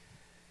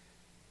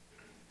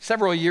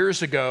Several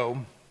years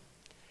ago,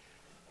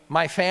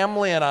 my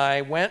family and I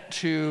went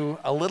to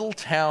a little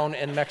town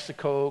in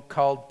Mexico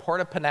called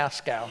Puerto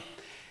Penasco.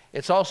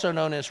 It's also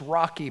known as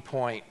Rocky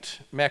Point,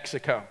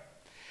 Mexico.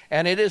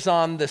 And it is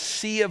on the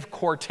Sea of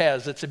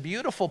Cortez. It's a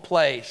beautiful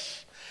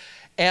place.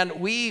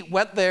 And we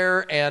went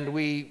there and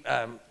we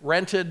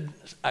rented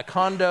a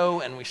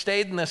condo and we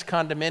stayed in this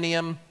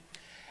condominium.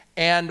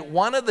 And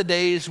one of the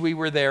days we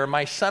were there,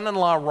 my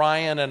son-in-law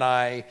Ryan and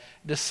I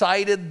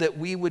decided that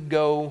we would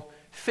go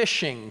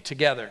fishing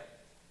together.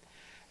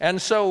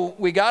 And so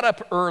we got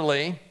up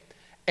early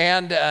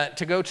and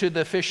to go to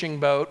the fishing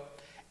boat.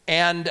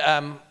 And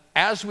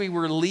as we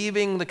were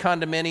leaving the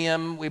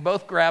condominium, we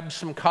both grabbed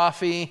some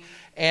coffee,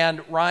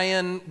 and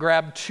Ryan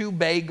grabbed 2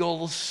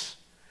 bagels,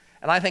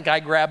 and I think I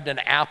grabbed an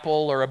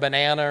apple or a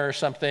banana or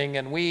something,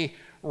 and we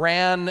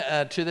ran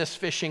to this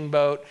fishing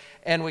boat,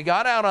 and we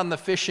got out on the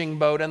fishing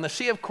boat, and the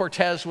Sea of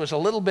Cortez was a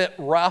little bit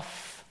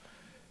rough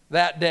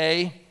that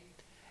day.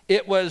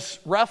 It was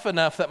rough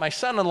enough that my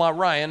son-in-law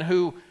Ryan,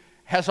 who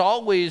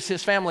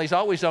his family's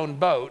always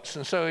owned boats,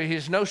 and so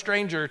he's no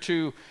stranger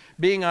to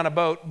being on a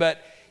boat,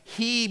 but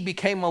he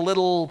became a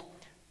little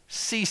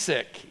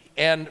seasick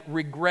and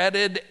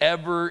regretted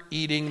ever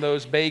eating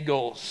those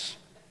bagels,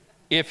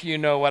 if you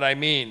know what I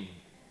mean.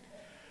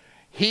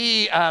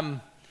 He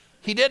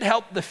did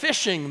help the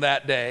fishing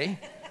that day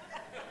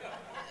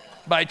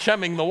by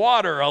chumming the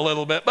water a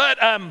little bit, but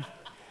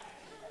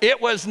it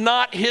was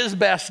not his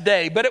best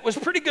day, but it was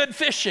pretty good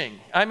fishing.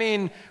 I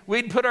mean,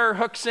 we'd put our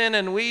hooks in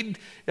and we'd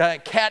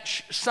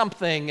catch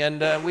something,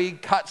 and we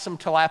caught some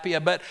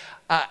tilapia. But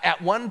at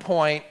one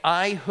point,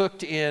 I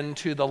hooked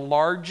into the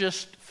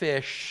largest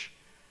fish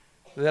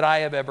that I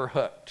have ever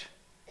hooked.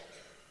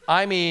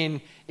 I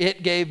mean,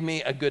 it gave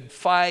me a good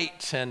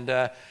fight,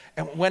 and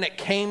when it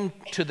came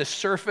to the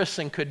surface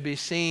and could be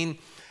seen,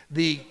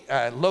 the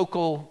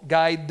local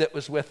guide that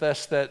was with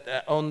us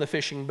that owned the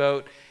fishing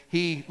boat,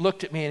 he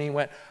looked at me and he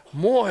went,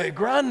 "Muy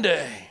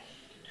grande."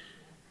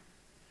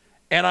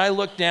 And I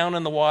looked down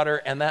in the water,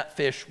 and that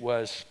fish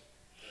was...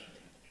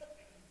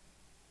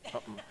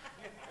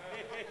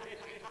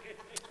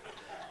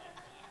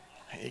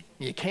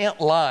 You can't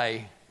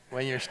lie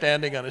when you're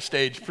standing on a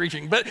stage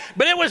preaching, but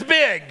it was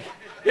big.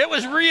 It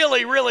was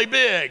really, really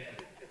big.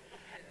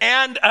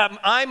 And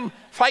I'm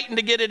fighting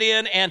to get it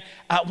in, and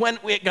when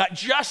it got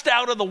just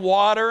out of the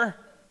water,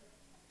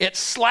 it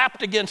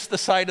slapped against the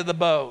side of the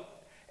boat.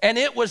 And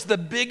it was the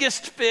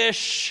biggest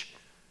fish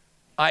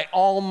I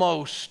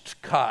almost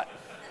caught.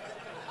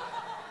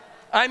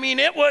 I mean,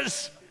 it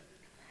was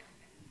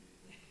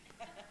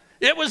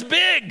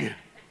big.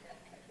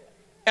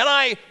 And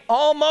I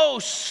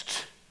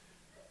almost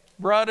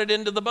brought it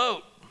into the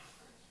boat.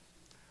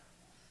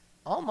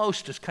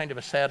 Almost is kind of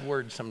a sad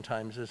word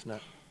sometimes, isn't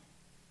it?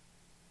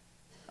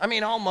 I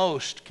mean,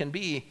 almost can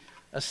be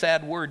a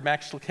sad word.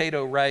 Max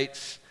Lucado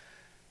writes,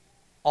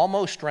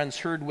 "Almost runs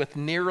herd with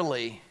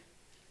nearly,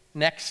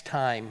 next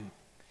time,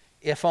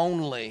 if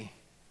only,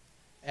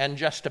 and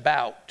just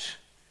about."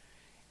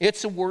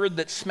 It's a word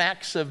that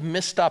smacks of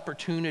missed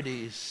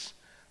opportunities,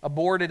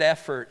 aborted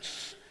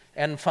efforts,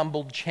 and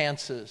fumbled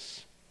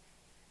chances.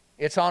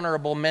 It's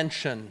honorable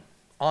mention,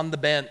 on the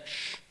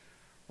bench,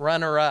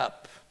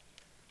 runner-up,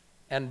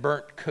 and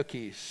burnt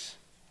cookies.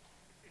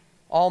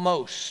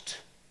 Almost,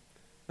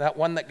 that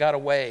one that got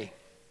away.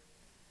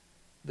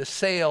 The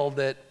sale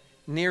that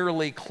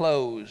nearly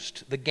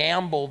closed. The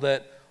gamble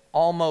that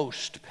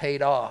almost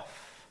paid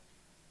off.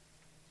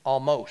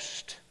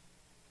 Almost.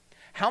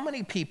 How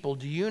many people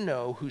do you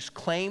know whose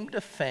claim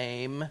to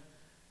fame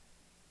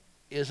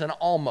is an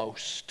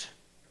almost?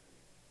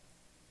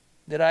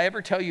 Did I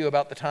ever tell you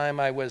about the time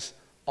I was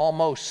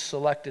almost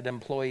selected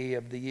Employee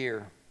of the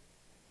Year?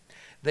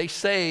 They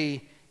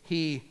say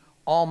he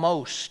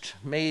almost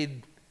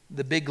made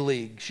the big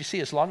leagues. You see,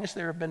 as long as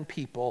there have been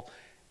people,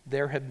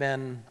 there have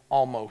been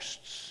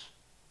almosts.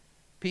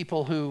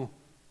 People who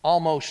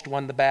almost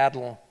won the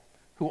battle,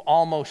 who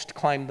almost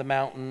climbed the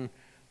mountain,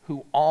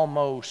 who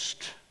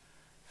almost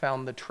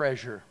found the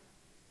treasure.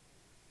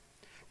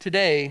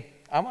 Today,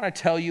 I want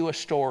to tell you a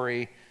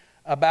story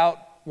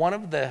about one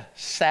of the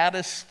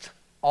saddest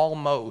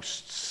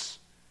almosts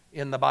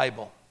in the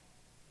Bible.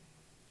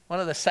 One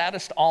of the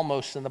saddest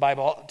almosts in the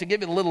Bible. To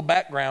give you a little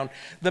background,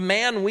 the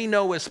man we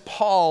know as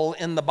Paul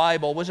in the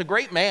Bible was a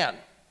great man.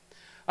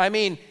 I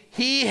mean,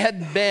 he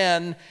had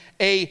been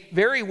a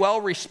very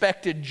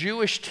well-respected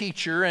Jewish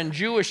teacher and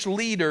Jewish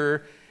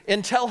leader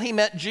until he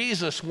met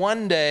Jesus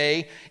one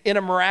day in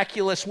a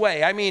miraculous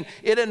way. I mean,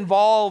 it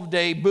involved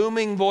a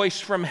booming voice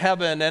from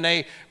heaven and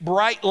a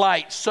bright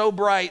light, so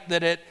bright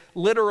that it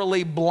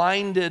literally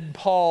blinded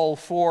Paul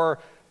for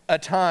a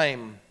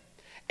time.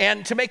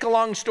 And to make a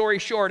long story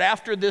short,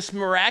 after this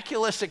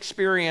miraculous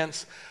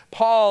experience,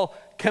 Paul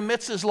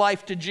commits his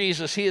life to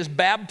Jesus. He is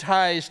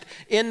baptized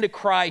into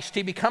Christ.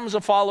 He becomes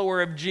a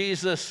follower of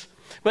Jesus,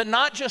 but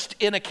not just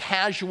in a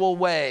casual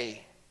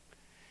way.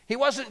 He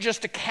wasn't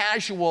just a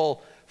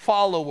casual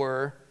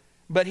follower,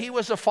 but he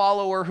was a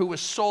follower who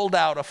was sold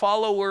out, a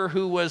follower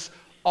who was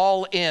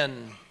all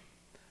in.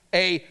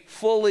 a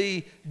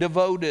fully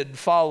devoted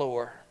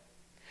follower.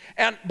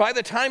 And by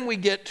the time we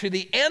get to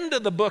the end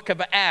of the book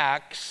of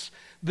Acts,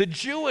 the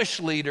Jewish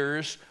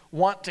leaders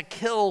want to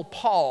kill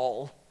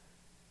Paul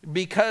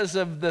because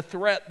of the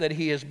threat that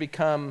he has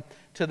become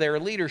to their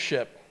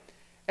leadership.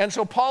 And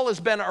so Paul has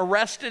been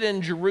arrested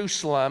in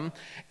Jerusalem,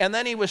 and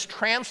then he was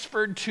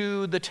transferred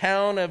to the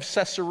town of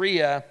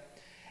Caesarea,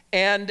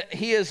 and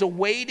he is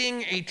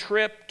awaiting a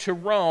trip to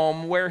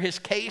Rome where his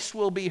case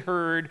will be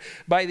heard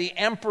by the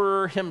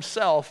emperor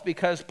himself,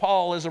 because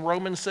Paul, as a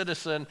Roman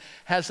citizen,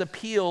 has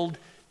appealed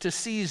to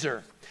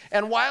Caesar.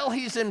 And while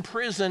he's in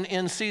prison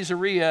in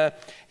Caesarea,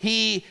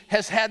 he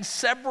has had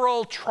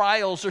several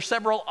trials or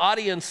several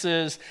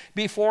audiences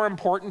before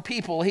important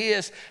people. He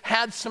has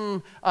had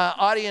some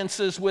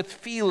audiences with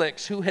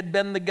Felix, who had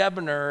been the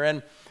governor,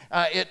 and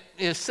it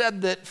is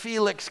said that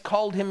Felix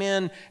called him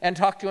in and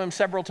talked to him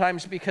several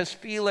times because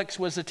Felix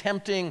was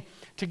attempting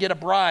to get a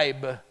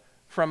bribe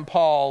from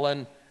Paul,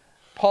 and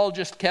Paul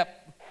just kept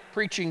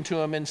preaching to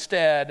him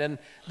instead. And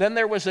then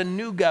there was a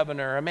new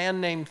governor, a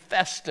man named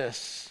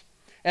Festus.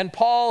 And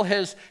Paul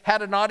has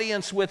had an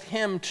audience with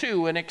him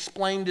too and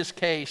explained his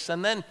case.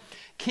 And then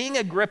King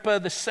Agrippa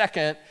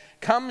II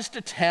comes to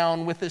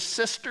town with his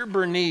sister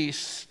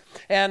Bernice,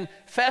 and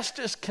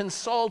Festus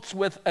consults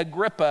with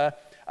Agrippa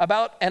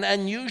about an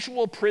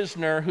unusual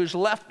prisoner who's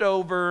left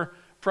over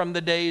from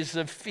the days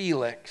of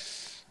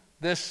Felix,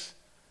 this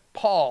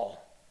Paul.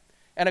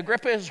 And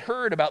Agrippa has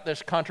heard about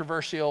this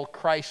controversial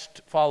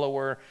Christ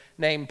follower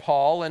named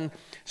Paul, and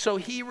so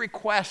he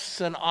requests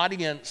an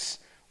audience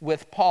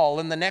with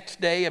Paul. And the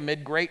next day,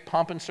 amid great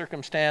pomp and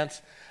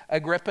circumstance,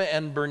 Agrippa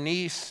and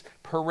Bernice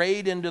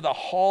parade into the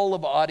hall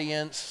of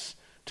audience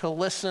to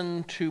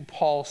listen to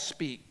Paul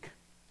speak.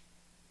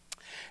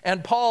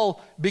 And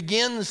Paul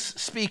begins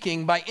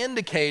speaking by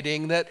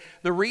indicating that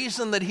the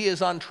reason that he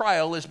is on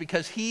trial is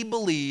because he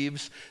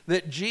believes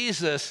that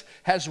Jesus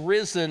has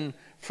risen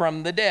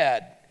from the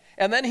dead.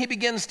 And then he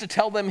begins to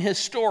tell them his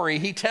story.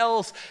 He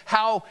tells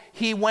how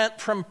he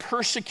went from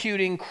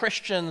persecuting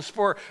Christians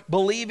for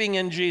believing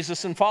in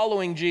Jesus and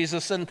following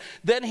Jesus. And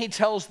then he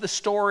tells the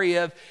story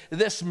of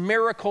this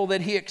miracle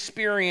that he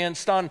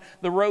experienced on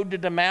the road to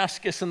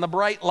Damascus, and the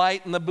bright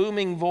light and the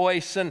booming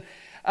voice. And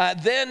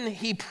then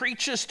he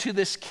preaches to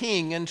this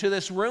king and to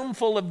this room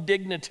full of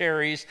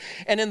dignitaries.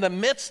 And in the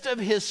midst of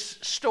his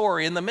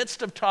story, in the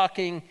midst of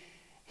talking,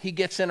 he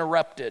gets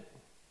interrupted.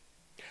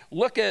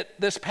 Look at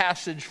this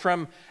passage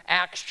from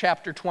Acts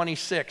chapter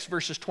 26,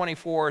 verses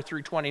 24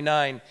 through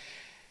 29.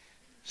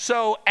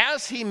 So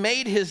as he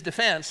made his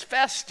defense,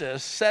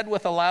 Festus said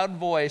with a loud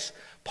voice,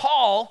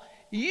 "Paul,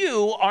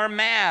 you are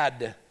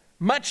mad.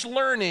 Much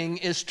learning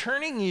is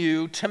turning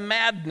you to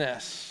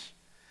madness."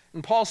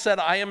 And Paul said,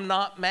 "I am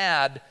not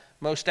mad,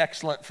 most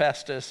excellent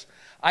Festus.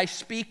 I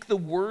speak the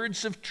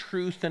words of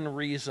truth and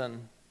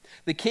reason.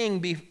 The king,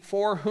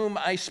 before whom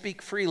I speak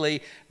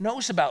freely,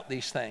 knows about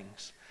these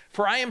things.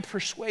 For I am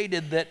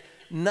persuaded that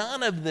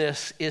none of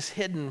this is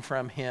hidden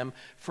from him,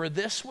 for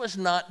this was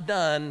not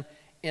done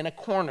in a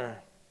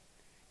corner.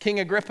 King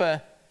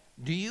Agrippa,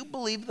 do you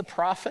believe the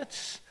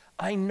prophets?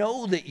 I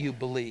know that you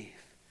believe."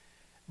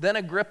 Then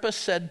Agrippa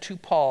said to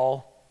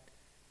Paul,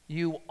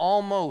 "You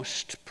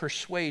almost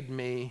persuade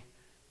me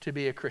to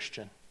be a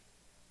Christian."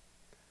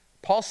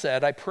 Paul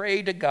said, "I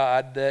pray to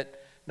God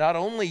that not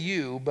only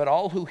you, but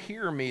all who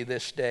hear me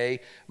this day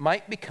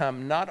might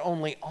become not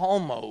only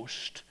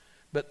almost,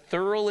 but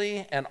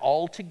thoroughly and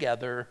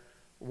altogether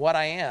what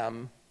I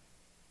am,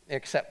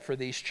 except for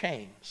these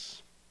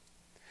chains."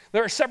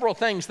 There are several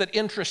things that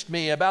interest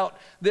me about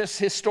this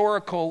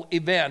historical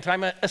event.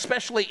 I'm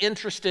especially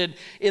interested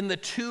in the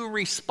two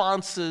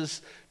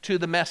responses to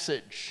the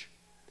message.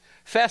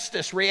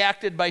 Festus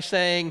reacted by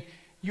saying,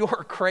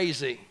 "You're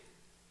crazy.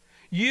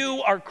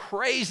 You are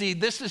crazy.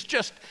 This is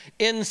just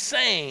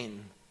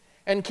insane."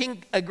 And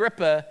King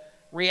Agrippa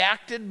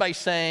reacted by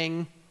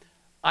saying,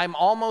 "I'm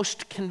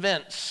almost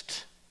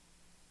convinced."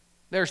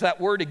 There's that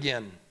word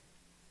again,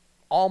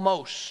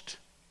 almost.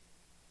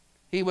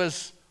 He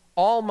was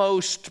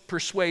almost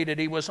persuaded.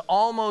 He was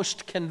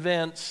almost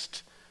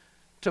convinced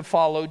to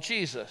follow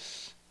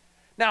Jesus.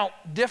 Now,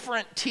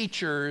 different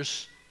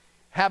teachers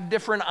have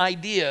different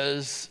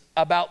ideas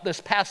about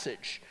this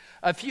passage.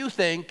 A few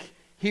think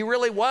he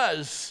really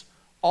was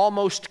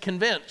almost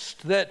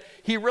convinced, that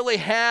he really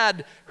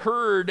had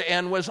heard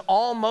and was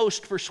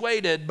almost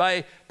persuaded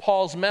by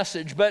Paul's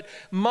message. But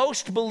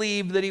most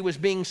believe that he was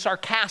being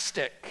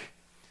sarcastic,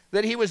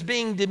 that he was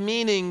being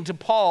demeaning to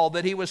Paul,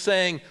 that he was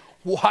saying,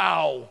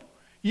 "Wow,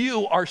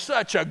 you are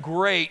such a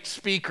great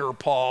speaker,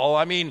 Paul.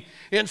 I mean,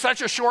 in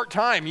such a short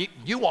time,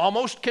 you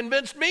almost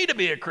convinced me to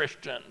be a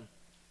Christian."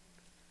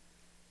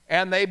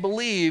 And they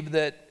believe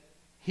that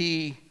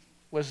he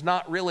was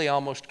not really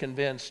almost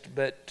convinced,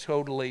 but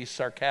totally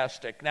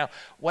sarcastic. Now,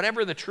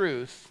 whatever the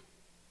truth,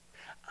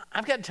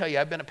 I've got to tell you,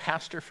 I've been a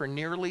pastor for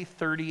nearly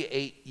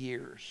 38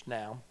 years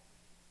now,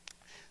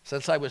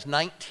 since I was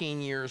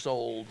 19 years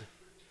old.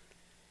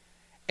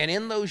 And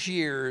in those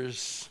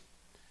years,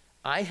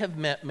 I have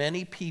met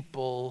many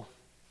people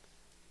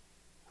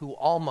who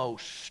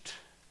almost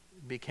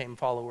became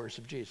followers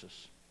of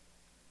Jesus.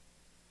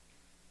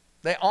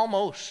 They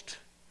almost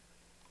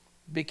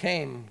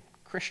became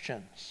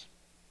Christians.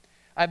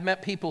 I've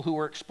met people who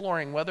were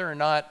exploring whether or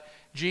not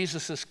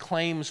Jesus'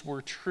 claims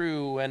were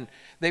true, and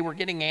they were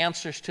getting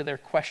answers to their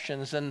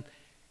questions, and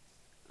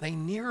they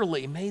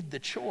nearly made the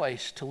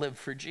choice to live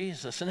for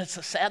Jesus. And it's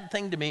a sad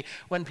thing to me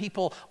when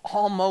people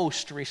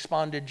almost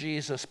responded to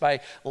Jesus by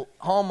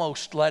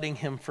almost letting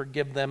him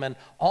forgive them and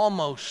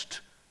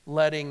almost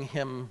letting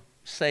him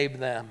save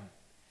them.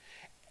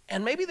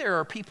 And maybe there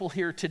are people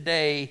here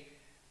today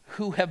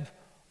who have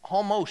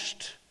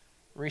almost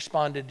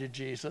responded to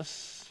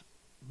Jesus,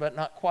 but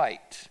not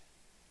quite.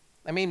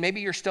 I mean,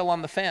 maybe you're still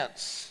on the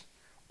fence,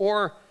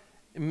 or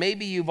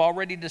maybe you've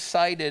already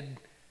decided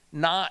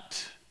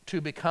not to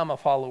become a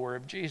follower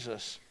of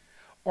Jesus.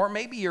 Or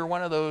maybe you're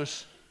one of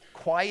those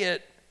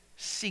quiet,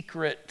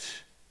 secret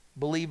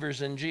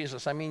believers in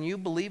Jesus. I mean, you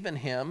believe in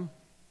him,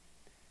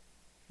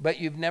 but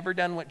you've never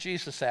done what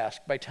Jesus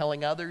asked by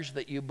telling others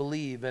that you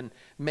believe and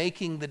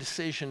making the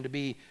decision to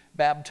be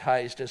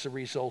baptized as a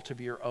result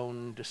of your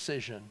own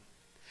decision.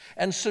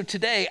 And so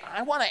today,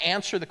 I want to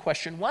answer the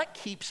question, what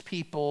keeps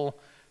people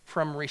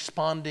from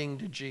responding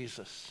to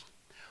Jesus?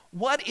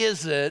 What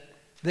is it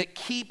that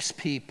keeps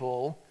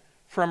people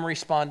from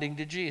responding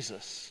to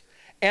Jesus?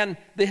 And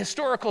the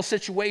historical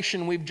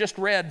situation we've just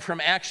read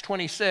from Acts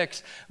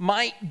 26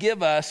 might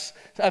give us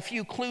a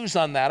few clues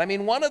on that. I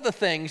mean, one of the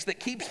things that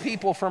keeps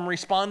people from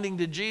responding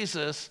to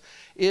Jesus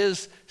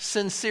is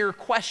sincere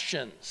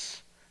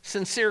questions.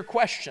 Sincere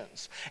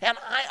questions. And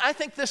I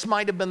think this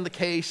might have been the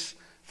case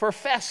for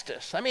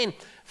Festus. I mean,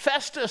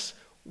 Festus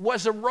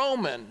was a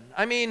Roman.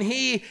 I mean,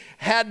 he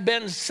had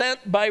been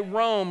sent by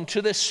Rome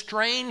to this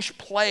strange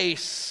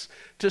place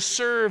to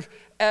serve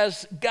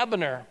as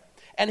governor.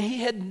 And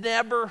he had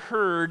never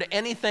heard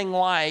anything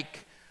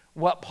like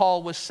what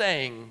Paul was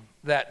saying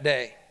that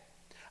day.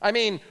 I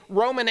mean,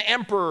 Roman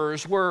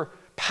emperors were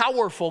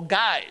powerful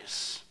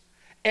guys.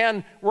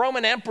 And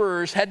Roman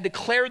emperors had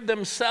declared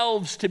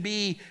themselves to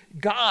be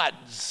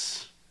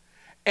gods.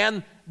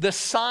 And the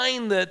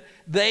sign that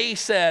they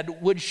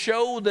said would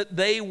show that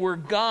they were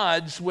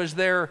gods was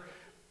their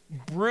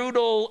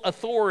brutal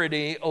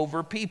authority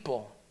over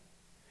people.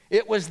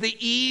 It was the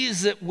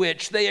ease at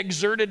which they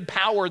exerted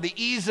power, the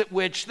ease at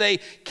which they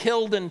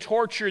killed and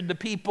tortured the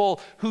people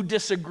who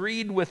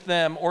disagreed with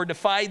them or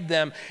defied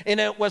them.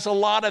 And it was a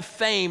lot of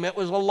fame, it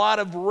was a lot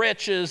of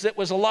riches, it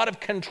was a lot of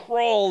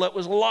control, it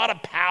was a lot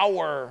of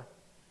power.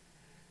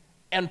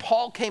 And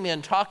Paul came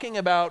in talking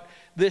about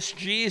this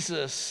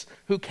Jesus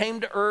who came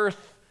to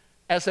earth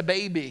as a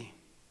baby,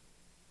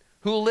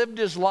 who lived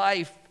his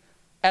life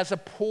as a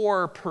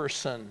poor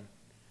person,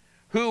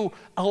 who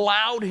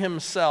allowed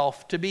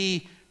himself to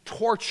be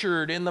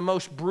tortured in the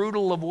most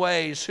brutal of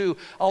ways, who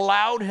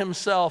allowed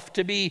himself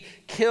to be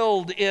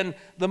killed in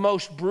the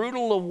most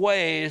brutal of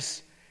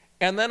ways.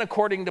 And then,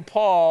 according to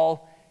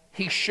Paul,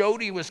 he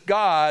showed he was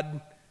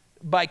God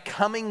by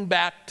coming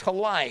back to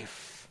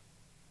life.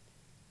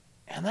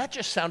 And that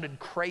just sounded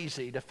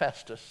crazy to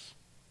Festus.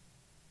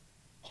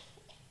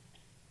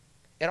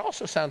 It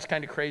also sounds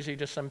kind of crazy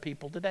to some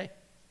people today.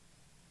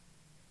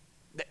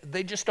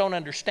 They just don't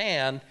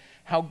understand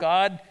how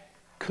God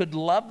could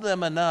love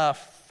them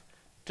enough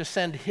to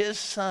send his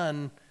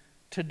son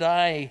to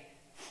die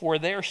for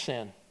their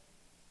sin.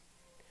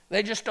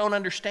 They just don't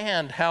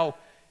understand how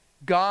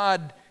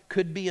God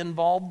could be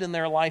involved in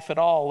their life at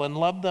all and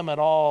love them at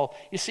all.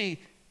 You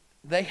see,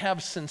 they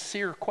have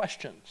sincere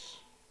questions.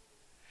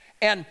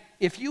 And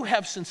if you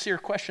have sincere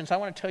questions, I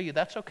want to tell you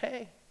that's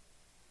okay.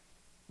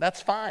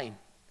 That's fine.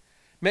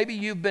 Maybe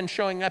you've been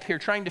showing up here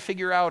trying to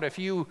figure out if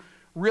you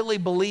really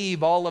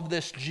believe all of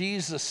this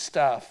Jesus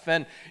stuff,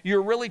 and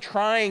you're really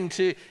trying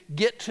to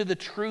get to the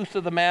truth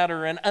of the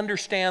matter and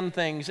understand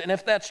things. And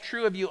if that's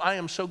true of you, I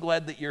am so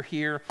glad that you're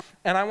here.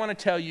 And I want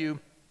to tell you,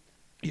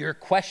 your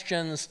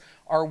questions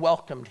are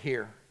welcomed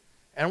here.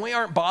 And we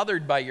aren't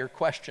bothered by your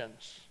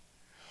questions.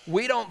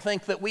 We don't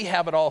think that we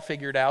have it all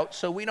figured out,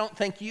 so we don't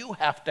think you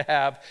have to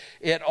have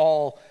it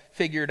all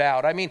figured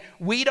out. I mean,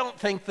 we don't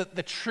think that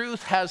the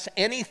truth has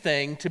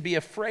anything to be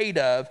afraid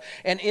of,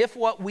 and if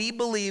what we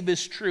believe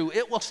is true,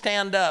 it will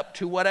stand up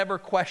to whatever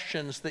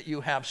questions that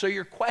you have. So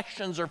your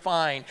questions are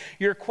fine.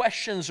 Your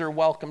questions are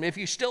welcome. If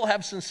you still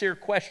have sincere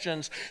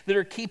questions that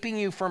are keeping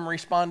you from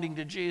responding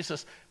to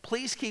Jesus,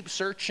 please keep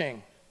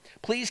searching.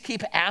 Please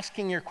keep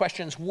asking your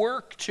questions.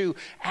 Work to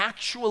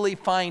actually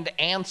find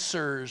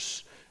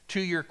answers to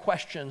your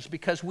questions,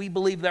 because we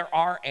believe there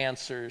are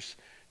answers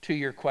to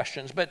your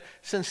questions. But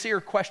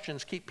sincere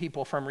questions keep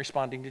people from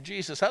responding to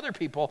Jesus. Other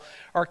people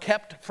are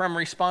kept from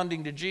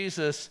responding to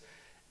Jesus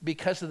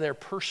because of their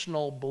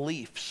personal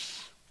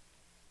beliefs.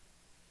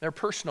 Their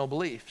personal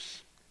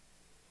beliefs.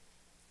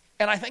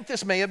 And I think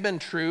this may have been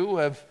true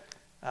of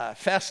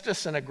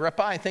Festus and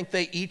Agrippa. I think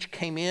they each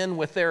came in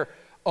with their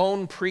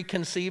own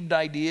preconceived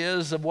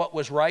ideas of what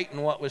was right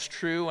and what was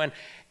true. And,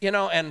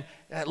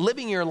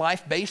 living your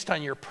life based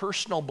on your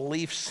personal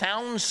beliefs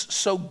sounds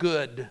so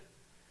good.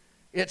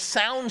 It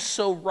sounds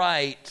so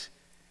right,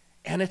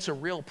 and it's a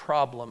real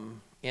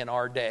problem in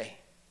our day.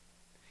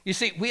 You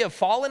see, we have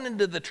fallen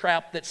into the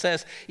trap that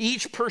says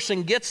each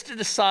person gets to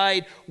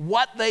decide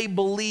what they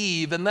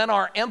believe, and then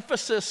our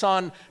emphasis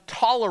on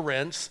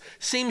tolerance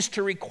seems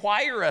to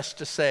require us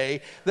to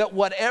say that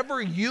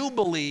whatever you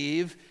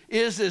believe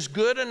is as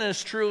good and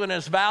as true and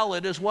as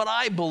valid as what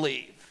I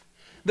believe.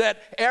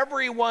 That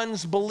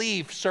everyone's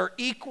beliefs are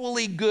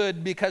equally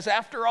good because,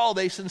 after all,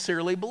 they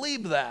sincerely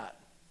believe that.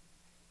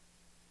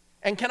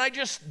 And can I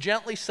just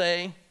gently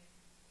say,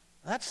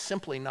 that's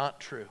simply not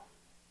true.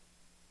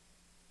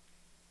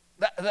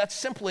 That's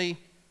simply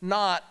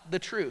not the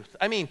truth.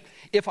 I mean,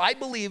 if I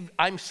believe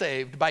I'm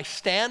saved by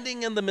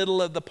standing in the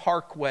middle of the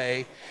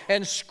parkway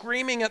and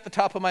screaming at the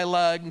top of my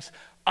lungs,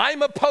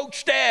 I'm a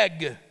poached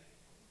egg,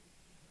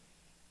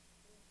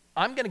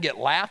 I'm going to get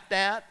laughed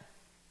at.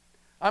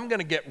 I'm going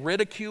to get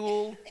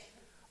ridiculed.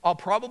 I'll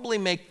probably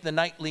make the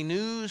nightly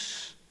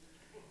news,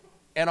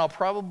 and I'll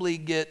probably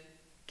get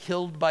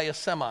killed by a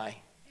semi.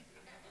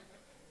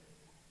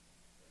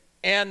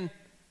 And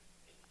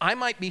I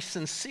might be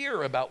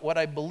sincere about what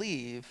I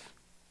believe,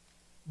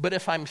 but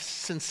if I'm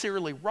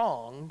sincerely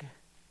wrong,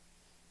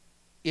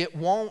 it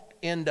won't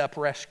end up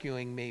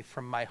rescuing me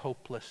from my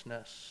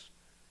hopelessness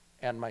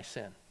and my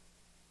sin.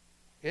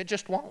 It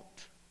just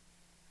won't.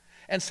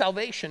 And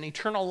salvation,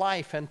 eternal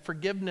life, and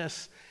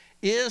forgiveness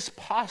is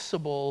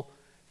possible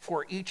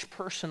for each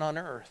person on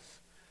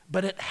earth,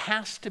 but it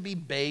has to be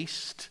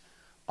based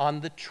on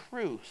the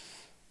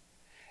truth.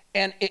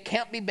 And it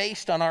can't be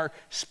based on our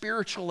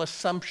spiritual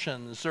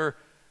assumptions or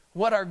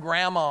what our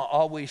grandma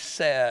always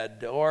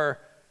said or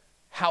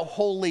how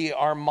holy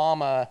our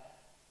mama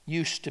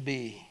used to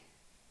be.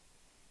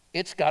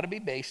 It's got to be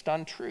based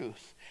on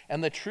truth.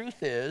 And the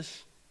truth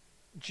is,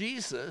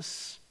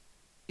 Jesus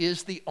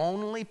is the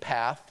only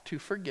path to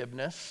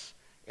forgiveness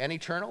and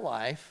eternal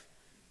life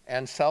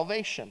and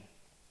salvation.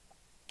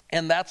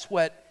 And that's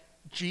what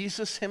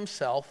Jesus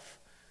himself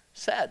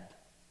said.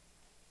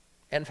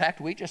 In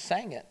fact, we just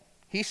sang it.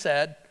 He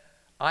said,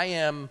 I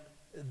am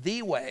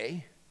the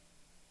way,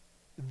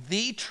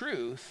 the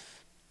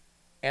truth,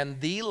 and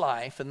the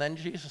life. And then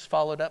Jesus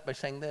followed up by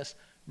saying this,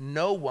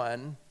 no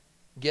one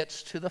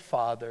gets to the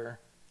Father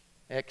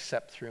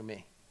except through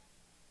me.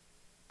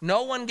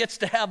 No one gets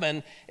to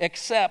heaven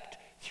except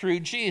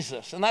through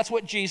Jesus. And that's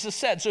what Jesus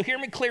said. So hear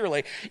me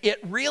clearly. It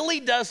really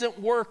doesn't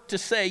work to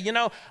say,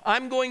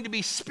 I'm going to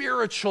be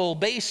spiritual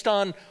based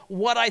on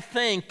what I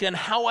think and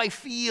how I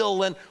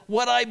feel and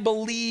what I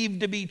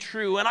believe to be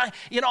true. And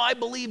I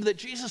believe that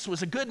Jesus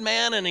was a good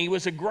man and he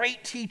was a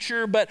great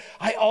teacher, but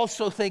I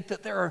also think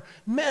that there are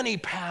many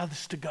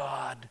paths to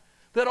God,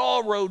 that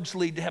all roads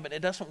lead to heaven.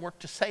 It doesn't work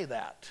to say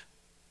that.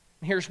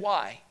 And here's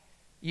why.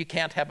 You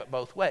can't have it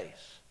both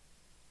ways.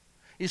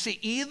 You see,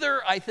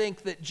 either I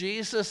think that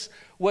Jesus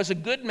was a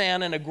good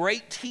man and a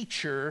great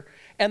teacher,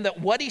 and that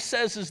what he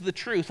says is the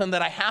truth, and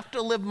that I have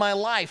to live my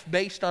life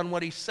based on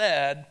what he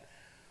said,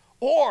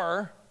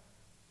 or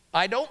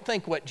I don't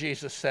think what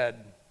Jesus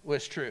said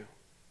was true.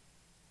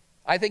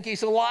 I think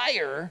he's a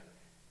liar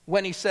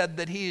when he said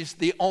that he's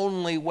the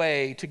only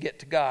way to get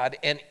to God.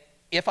 And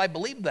if I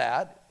believe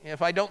that,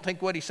 if I don't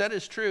think what he said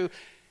is true,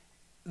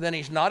 then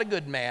he's not a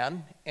good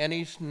man and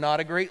he's not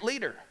a great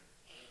leader.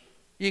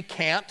 You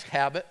can't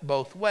have it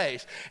both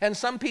ways. And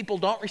some people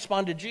don't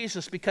respond to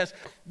Jesus because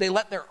they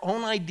let their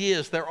own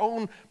ideas, their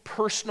own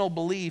personal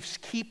beliefs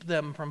keep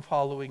them from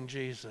following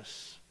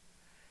Jesus.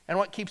 And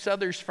what keeps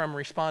others from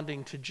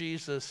responding to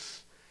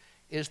Jesus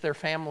is their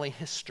family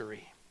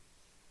history.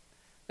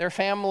 Their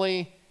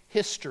family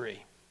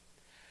history.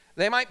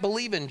 They might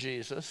believe in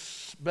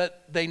Jesus,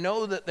 but they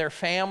know that their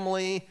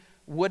family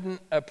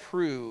wouldn't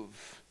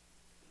approve.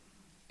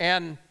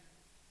 And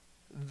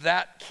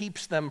that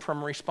keeps them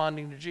from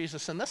responding to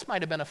Jesus. And this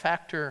might have been a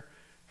factor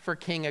for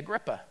King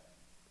Agrippa.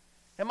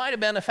 It might have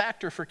been a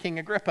factor for King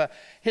Agrippa.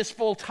 His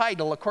full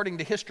title, according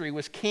to history,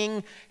 was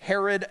King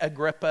Herod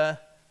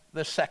Agrippa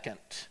II.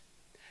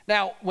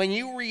 Now, when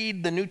you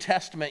read the New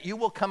Testament, you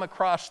will come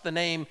across the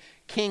name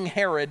King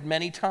Herod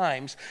many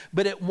times,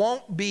 but it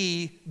won't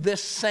be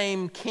this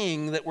same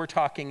king that we're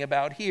talking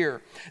about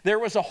here. There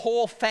was a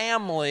whole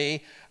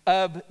family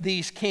of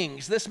these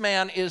kings. This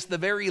man is the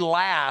very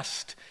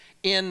last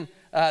in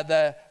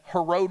the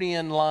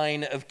Herodian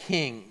line of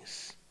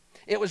kings.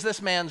 It was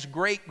this man's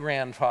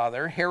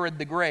great-grandfather, Herod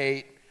the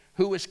Great,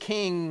 who was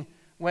king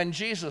when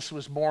Jesus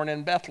was born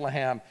in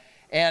Bethlehem.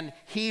 And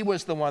he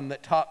was the one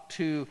that talked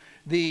to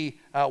the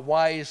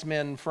wise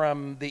men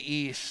from the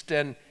east.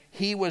 And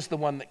he was the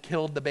one that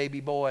killed the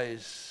baby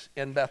boys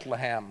in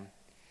Bethlehem.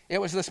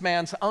 It was this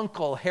man's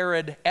uncle,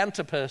 Herod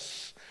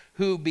Antipas,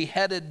 who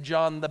beheaded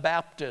John the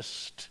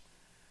Baptist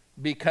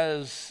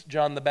because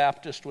John the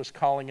Baptist was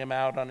calling him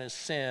out on his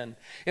sin.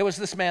 It was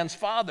this man's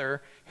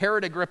father,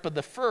 Herod Agrippa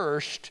I,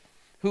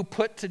 who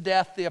put to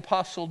death the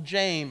apostle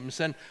James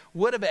and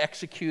would have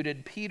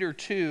executed Peter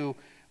too,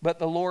 but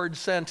the Lord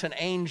sent an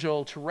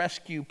angel to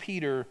rescue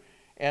Peter,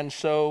 and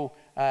so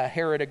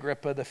Herod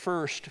Agrippa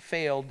I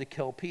failed to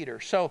kill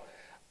Peter. So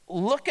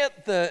look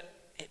at the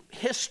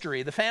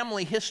history, the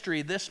family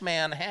history this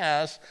man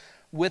has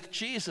with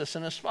Jesus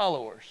and his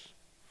followers.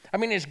 I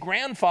mean, his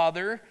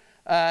grandfather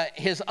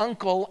his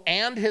uncle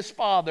and his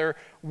father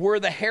were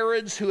the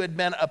Herods who had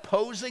been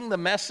opposing the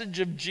message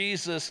of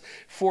Jesus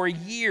for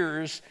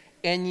years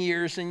and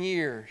years and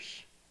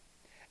years.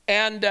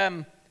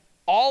 And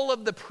all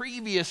of the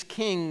previous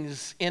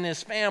kings in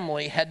his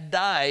family had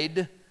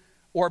died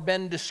or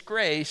been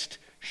disgraced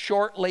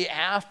shortly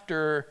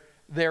after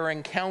their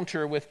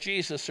encounter with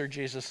Jesus or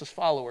Jesus'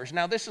 followers.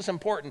 Now, this is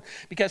important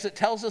because it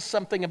tells us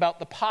something about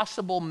the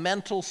possible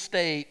mental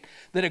state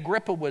that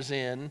Agrippa was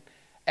in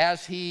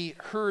as he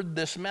heard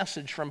this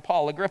message from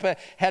Paul. Agrippa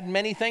had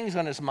many things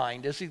on his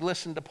mind as he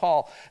listened to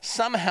Paul.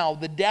 Somehow,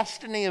 the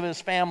destiny of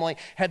his family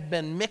had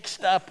been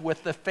mixed up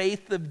with the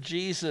faith of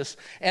Jesus,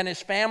 and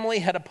his family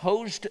had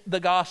opposed the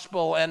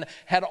gospel and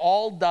had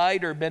all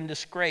died or been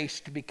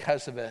disgraced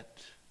because of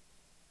it.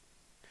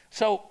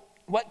 So,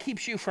 what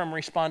keeps you from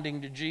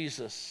responding to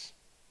Jesus?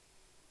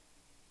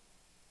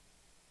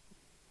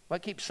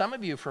 What keeps some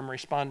of you from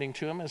responding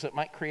to him is it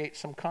might create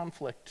some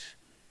conflict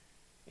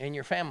in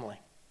your family.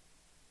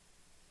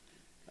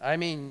 I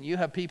mean, you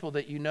have people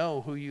that you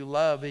know who you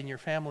love in your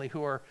family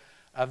who are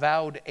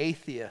avowed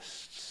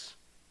atheists.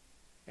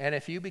 And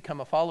if you become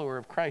a follower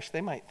of Christ,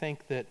 they might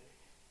think that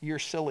you're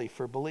silly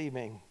for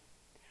believing.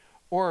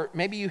 Or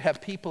maybe you have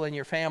people in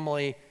your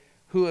family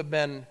who have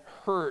been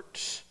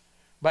hurt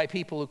by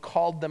people who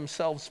called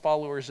themselves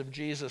followers of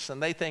Jesus,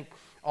 and they think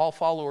all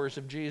followers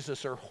of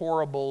Jesus are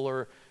horrible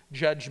or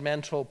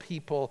judgmental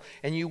people,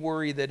 and you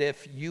worry that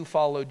if you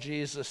follow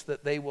Jesus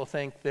that they will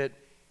think that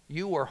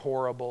you are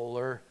horrible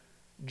or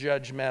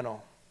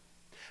judgmental.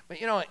 But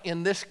you know,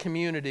 in this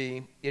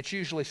community, it's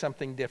usually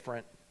something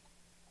different.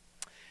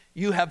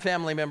 You have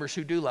family members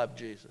who do love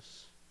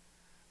Jesus,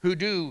 who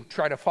do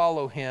try to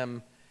follow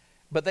him,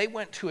 but they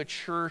went to a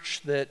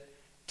church that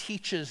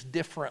teaches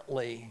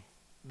differently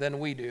than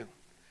we do.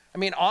 I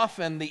mean,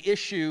 often the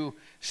issue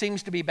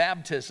seems to be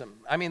baptism.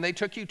 I mean, they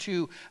took you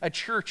to a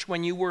church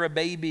when you were a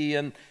baby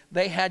and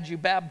they had you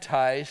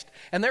baptized,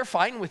 and they're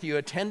fine with you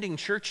attending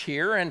church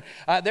here, and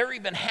they're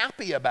even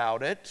happy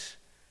about it.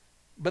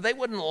 But they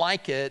wouldn't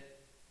like it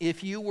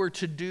if you were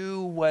to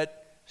do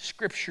what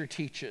Scripture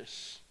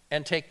teaches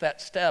and take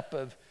that step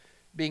of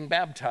being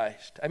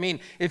baptized. I mean,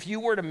 if you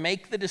were to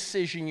make the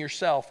decision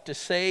yourself to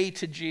say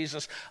to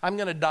Jesus, I'm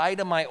going to die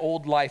to my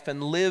old life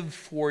and live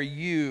for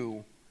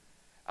you.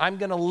 I'm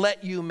going to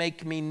let you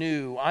make me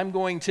new. I'm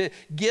going to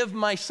give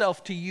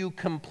myself to you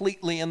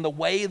completely in the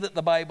way that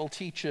the Bible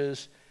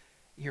teaches.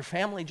 Your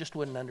family just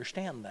wouldn't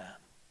understand that.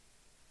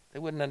 They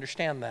wouldn't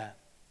understand that.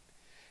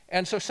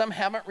 And so some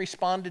haven't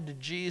responded to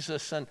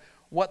Jesus and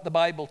what the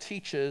Bible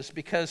teaches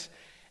because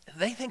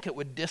they think it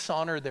would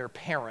dishonor their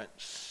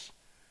parents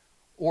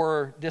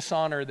or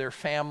dishonor their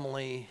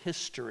family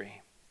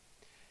history.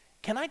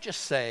 Can I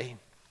just say,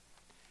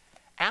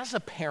 as a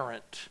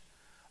parent,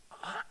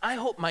 I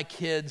hope my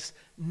kids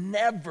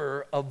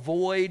never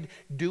avoid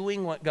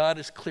doing what God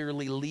is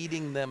clearly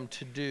leading them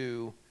to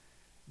do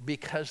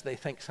because they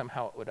think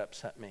somehow it would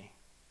upset me.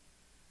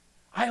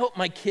 I hope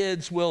my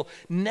kids will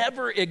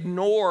never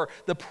ignore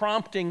the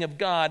prompting of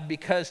God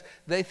because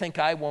they think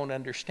I won't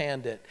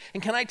understand it.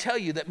 And can I tell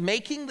you that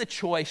making the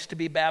choice to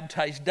be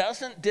baptized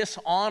doesn't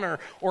dishonor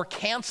or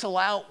cancel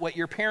out what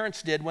your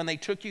parents did when they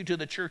took you to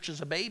the church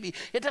as a baby.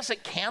 It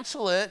doesn't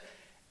cancel it.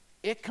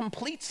 It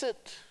completes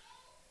it.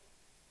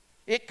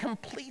 It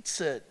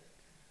completes it.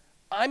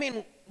 I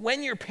mean,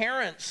 when your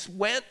parents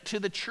went to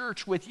the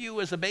church with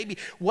you as a baby,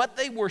 what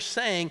they were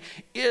saying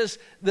is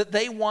that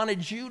they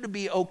wanted you to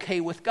be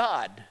okay with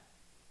God.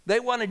 They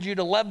wanted you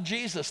to love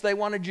Jesus. They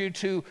wanted you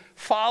to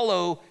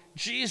follow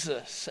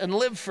Jesus and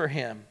live for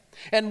him.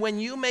 And when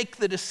you make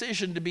the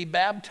decision to be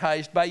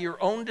baptized by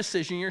your own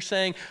decision, you're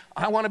saying,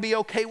 I want to be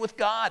okay with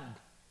God.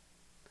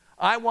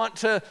 I want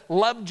to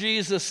love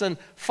Jesus and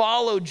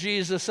follow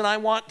Jesus, and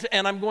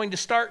I'm going to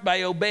start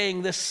by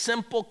obeying this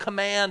simple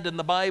command in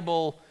the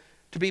Bible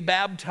to be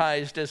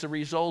baptized as a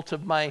result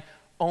of my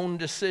own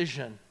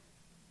decision.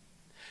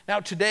 Now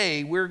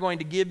today, we're going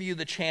to give you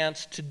the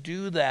chance to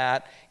do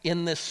that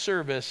in this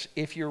service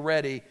if you're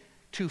ready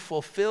to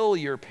fulfill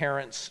your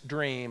parents'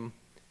 dream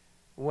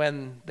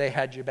when they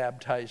had you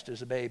baptized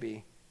as a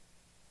baby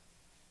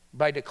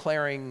by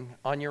declaring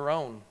on your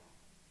own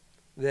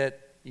that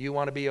you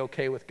want to be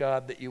okay with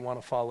God, that you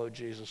want to follow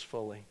Jesus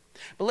fully.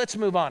 But let's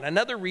move on.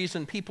 Another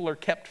reason people are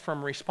kept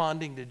from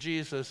responding to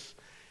Jesus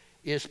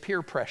is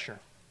peer pressure.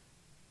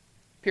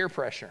 Peer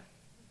pressure.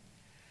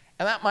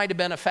 And that might have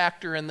been a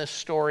factor in this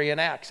story in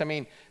Acts. I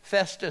mean,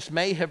 Festus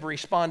may have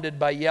responded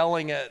by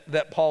yelling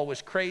that Paul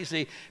was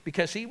crazy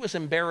because he was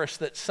embarrassed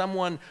that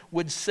someone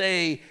would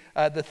say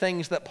the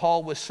things that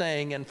Paul was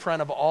saying in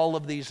front of all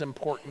of these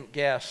important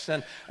guests.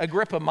 And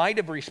Agrippa might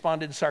have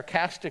responded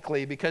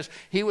sarcastically because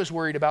he was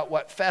worried about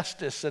what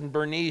Festus and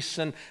Bernice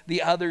and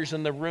the others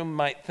in the room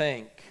might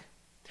think.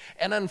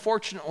 And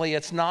unfortunately,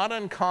 it's not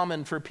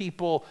uncommon for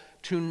people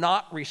to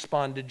not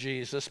respond to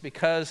Jesus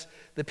because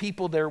the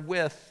people they're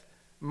with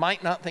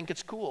might not think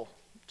it's cool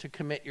to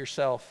commit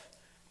yourself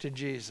to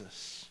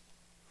Jesus.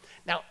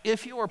 Now,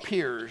 if your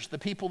peers, the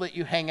people that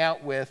you hang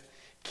out with,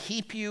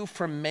 keep you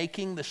from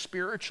making the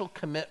spiritual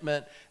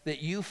commitment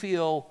that you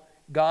feel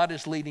God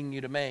is leading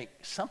you to make,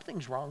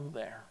 something's wrong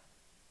there.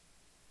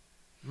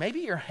 Maybe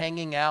you're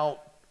hanging out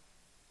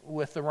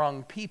with the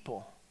wrong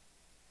people.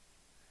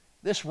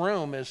 This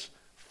room is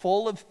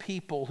full of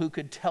people who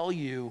could tell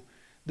you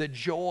the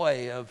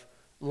joy of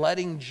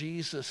letting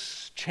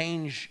Jesus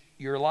change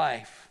your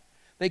life.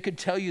 They could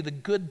tell you the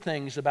good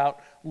things about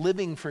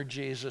living for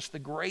Jesus, the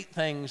great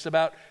things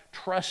about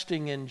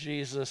trusting in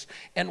Jesus.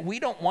 And we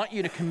don't want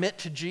you to commit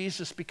to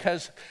Jesus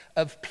because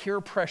of peer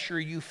pressure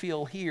you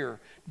feel here.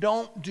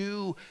 Don't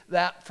do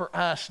that for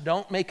us.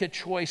 Don't make a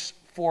choice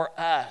for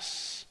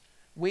us.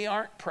 We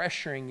aren't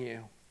pressuring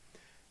you.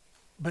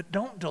 But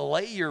don't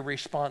delay your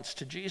response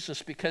to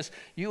Jesus because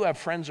you have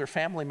friends or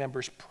family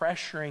members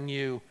pressuring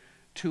you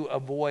to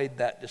avoid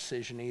that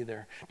decision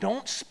either.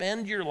 Don't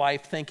spend your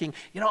life thinking,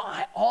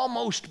 I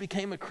almost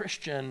became a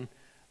Christian,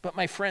 but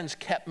my friends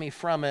kept me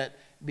from it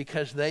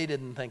because they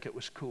didn't think it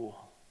was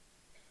cool.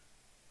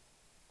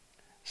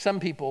 Some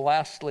people,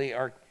 lastly,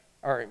 are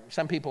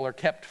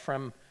kept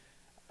from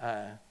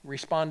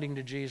responding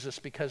to Jesus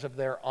because of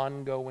their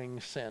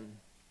ongoing sin.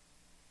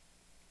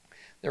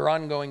 Their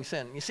ongoing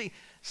sin. You see,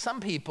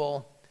 some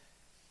people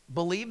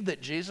believe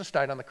that Jesus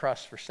died on the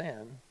cross for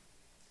sin.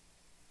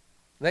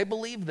 They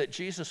believe that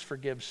Jesus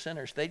forgives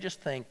sinners. They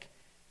just think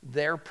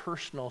their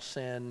personal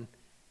sin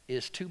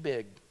is too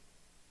big,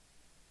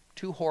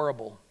 too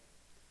horrible,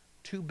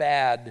 too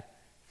bad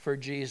for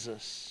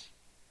Jesus.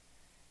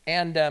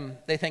 And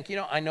they think,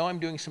 I know I'm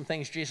doing some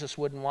things Jesus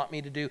wouldn't want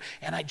me to do,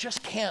 and I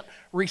just can't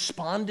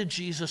respond to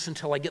Jesus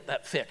until I get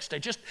that fixed. I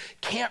just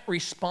can't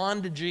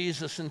respond to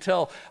Jesus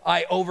until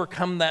I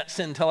overcome that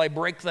sin, until I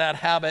break that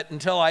habit,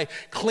 until I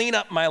clean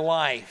up my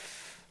life.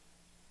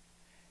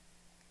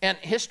 And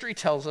history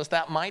tells us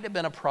that might have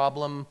been a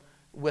problem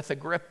with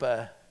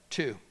Agrippa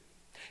too.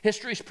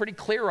 History's pretty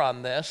clear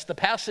on this. The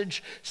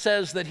passage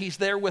says that he's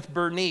there with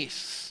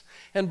Bernice.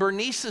 And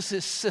Bernice is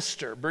his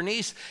sister.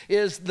 Bernice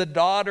is the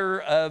daughter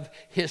of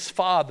his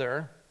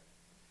father.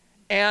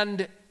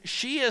 And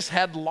she has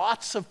had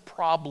lots of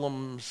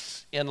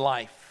problems in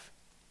life.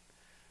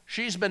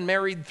 She's been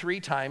married 3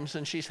 times,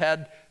 and she's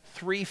had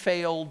 3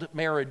 failed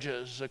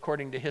marriages,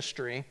 according to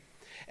history.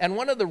 And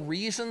one of the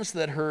reasons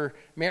that her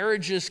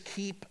marriages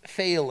keep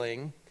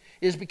failing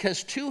is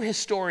because 2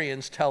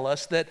 historians tell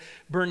us that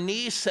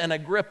Bernice and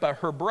Agrippa,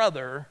 her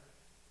brother,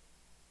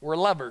 were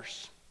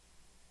lovers.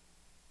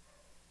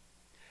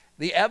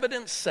 The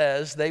evidence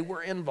says they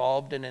were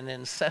involved in an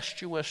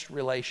incestuous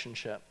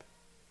relationship.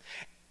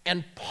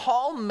 And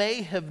Paul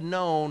may have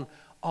known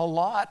a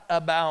lot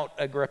about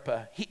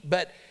Agrippa,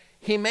 but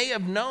he may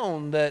have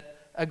known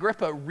that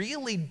Agrippa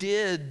really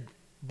did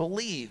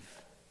believe,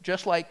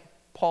 just like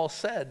Paul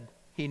said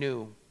he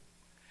knew.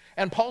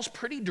 And Paul's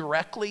pretty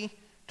directly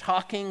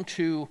talking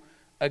to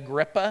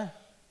Agrippa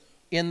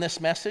in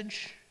this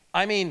message.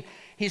 I mean,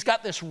 he's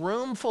got this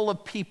room full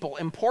of people,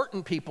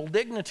 important people,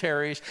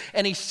 dignitaries,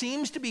 and he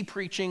seems to be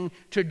preaching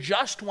to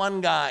just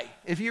one guy.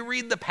 If you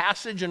read the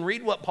passage and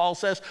read what Paul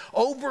says,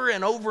 over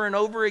and over and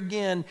over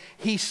again,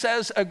 he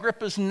says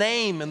Agrippa's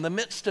name in the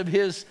midst of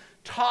his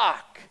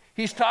talk.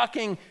 He's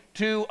talking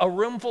to a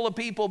room full of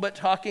people, but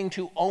talking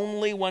to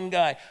only one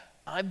guy.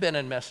 I've been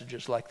in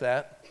messages like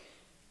that.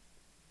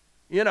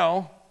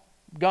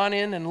 Gone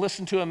in and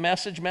listened to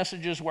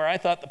messages where I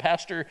thought the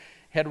pastor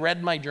had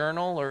read my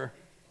journal or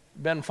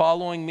been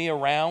following me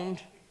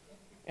around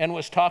and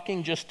was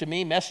talking just to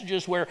me.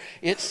 Messages where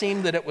it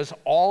seemed that it was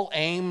all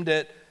aimed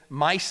at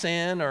my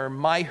sin or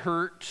my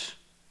hurt.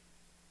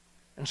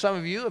 And some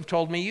of you have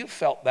told me you've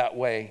felt that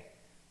way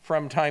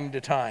from time to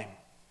time.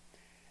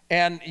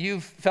 And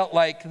you've felt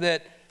like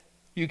that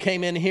you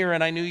came in here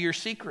and I knew your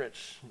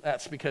secrets.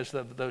 That's because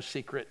of those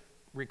secret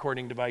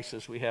recording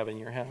devices we have in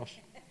your house.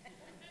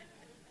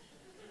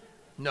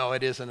 No,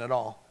 it isn't at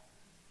all.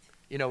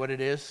 You know what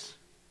it is?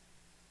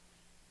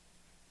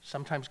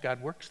 Sometimes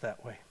God works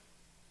that way.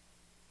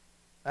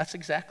 That's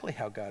exactly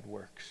how God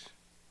works.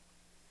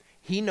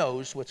 He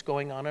knows what's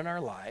going on in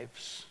our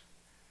lives,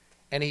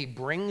 and he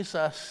brings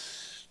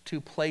us to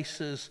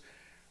places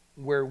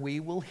where we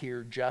will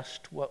hear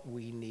just what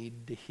we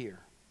need to hear.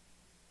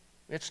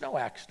 It's no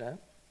accident.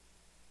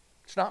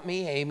 It's not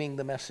me aiming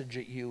the message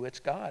at you. It's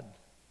God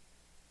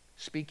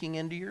speaking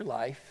into your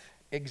life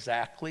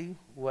exactly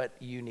what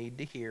you need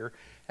to hear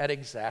at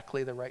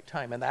exactly the right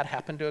time. And that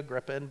happened to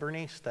Agrippa and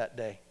Bernice that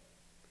day.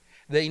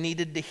 They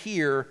needed to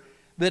hear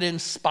that in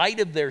spite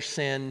of their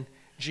sin,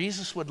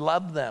 Jesus would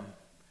love them.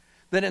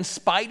 That in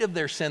spite of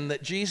their sin,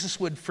 that Jesus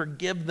would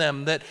forgive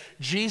them. That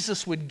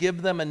Jesus would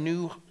give them a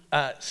new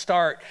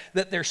start.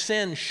 That their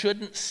sin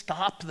shouldn't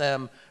stop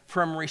them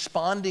from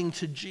responding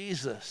to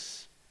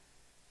Jesus.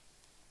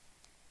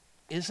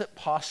 Is it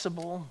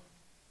possible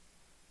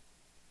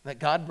that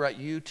God brought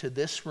you to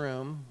this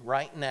room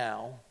right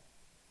now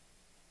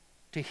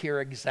to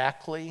hear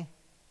exactly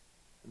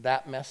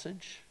that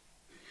message?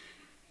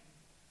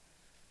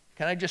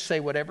 Can I just say,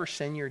 whatever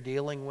sin you're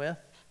dealing with,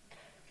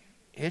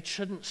 it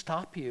shouldn't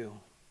stop you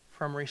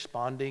from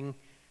responding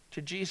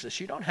to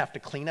Jesus. You don't have to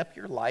clean up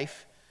your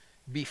life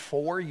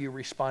before you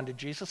respond to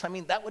Jesus? I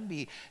mean, that would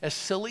be as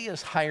silly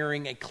as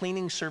hiring a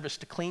cleaning service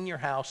to clean your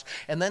house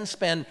and then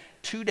spend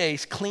 2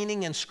 days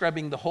cleaning and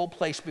scrubbing the whole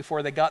place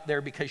before they got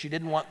there because you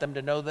didn't want them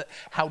to know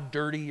how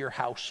dirty your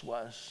house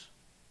was.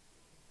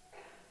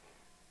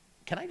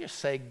 Can I just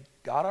say,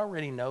 God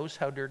already knows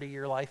how dirty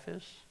your life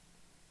is?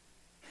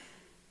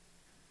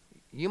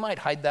 You might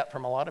hide that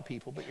from a lot of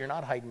people, but you're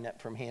not hiding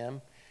it from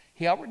Him.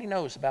 He already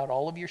knows about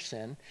all of your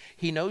sin.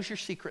 He knows your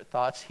secret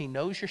thoughts. He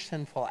knows your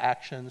sinful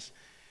actions.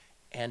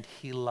 And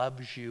He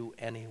loves you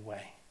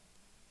anyway.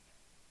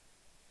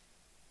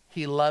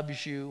 He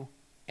loves you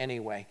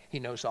anyway. He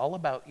knows all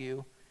about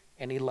you,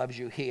 and He loves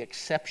you. He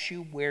accepts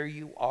you where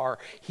you are.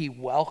 He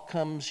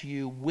welcomes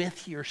you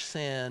with your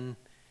sin,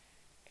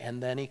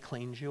 and then He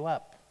cleans you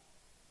up.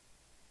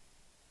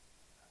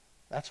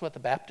 That's what the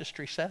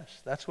baptistry says.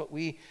 That's what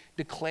we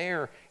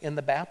declare in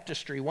the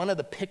baptistry. One of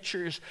the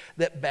pictures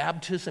that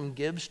baptism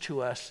gives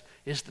to us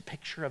is the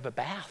picture of a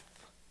bath.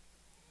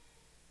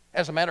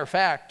 As a matter of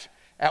fact,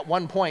 at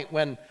one point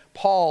when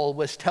Paul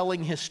was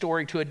telling his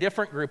story to a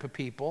different group of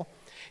people,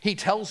 he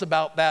tells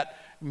about that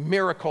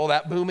miracle,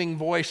 that booming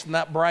voice and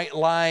that bright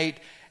light,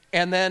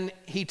 and then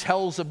he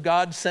tells of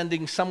God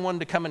sending someone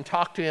to come and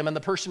talk to him, and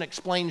the person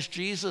explains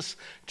Jesus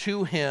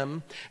to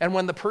him. And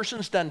when the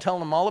person's done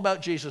telling him all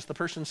about Jesus, the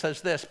person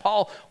says this,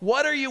 "Paul,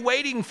 what are you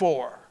waiting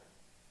for?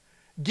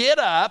 Get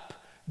up,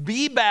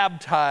 be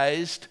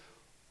baptized,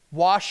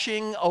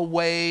 washing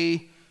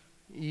away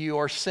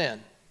your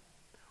sin."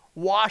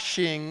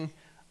 Washing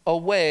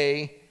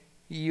away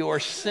your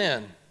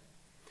sin.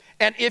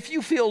 And if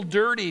you feel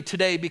dirty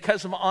today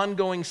because of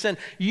ongoing sin,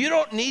 you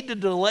don't need to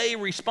delay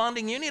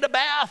responding. You need a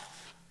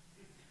bath.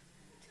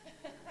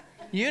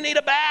 You need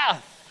a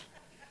bath.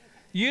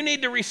 You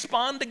need to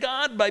respond to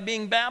God by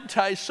being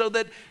baptized so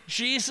that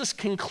Jesus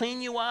can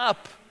clean you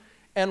up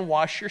and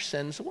wash your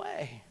sins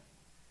away.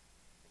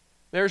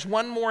 There's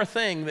one more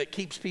thing that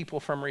keeps people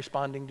from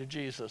responding to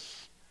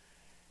Jesus,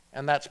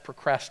 and that's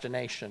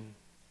procrastination.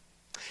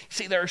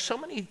 See, there are so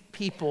many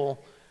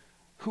people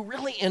who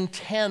really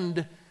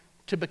intend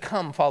to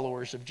become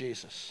followers of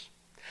Jesus.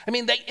 I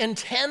mean, they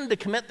intend to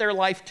commit their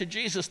life to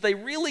Jesus. They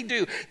really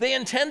do. They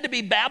intend to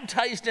be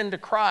baptized into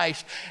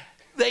Christ.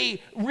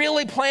 They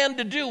really plan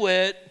to do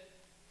it,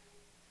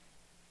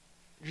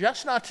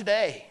 just not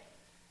today.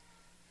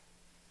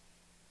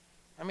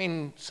 I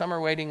mean, some are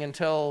waiting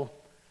until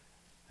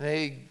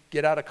they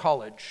get out of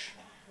college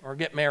or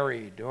get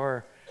married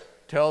or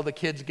till the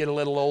kids get a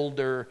little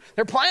older.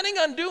 They're planning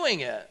on doing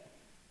it,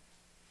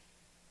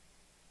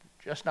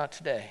 just not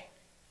today.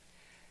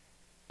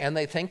 And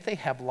they think they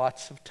have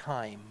lots of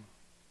time.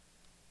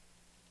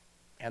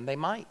 And they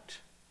might.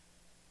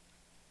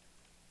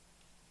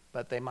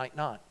 But they might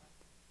not.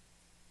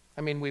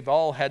 I mean, we've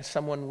all had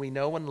someone we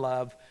know and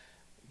love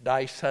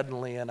die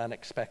suddenly and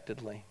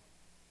unexpectedly.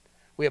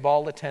 We have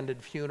all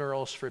attended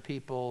funerals for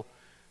people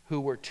who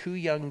were too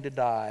young to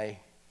die,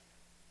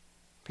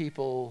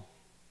 people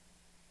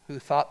who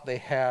thought they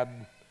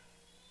had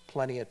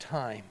plenty of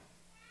time.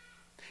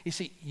 You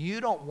see,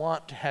 you don't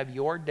want to have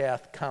your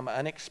death come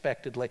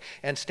unexpectedly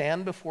and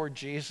stand before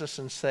Jesus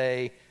and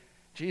say,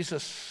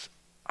 "Jesus,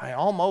 I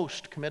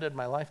almost committed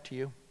my life to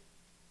you.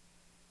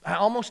 I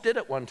almost did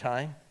it one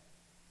time.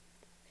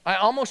 I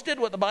almost did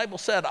what the Bible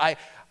said. I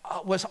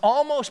was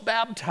almost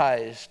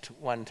baptized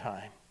one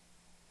time."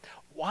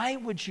 Why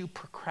would you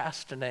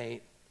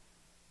procrastinate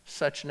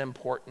such an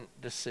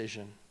important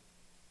decision?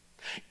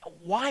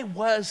 Why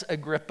was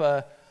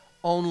Agrippa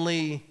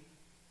only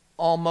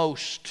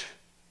almost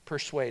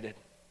persuaded?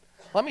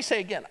 Let me say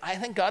again, I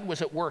think God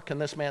was at work in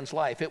this man's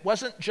life. It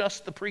wasn't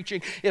just the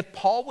preaching. If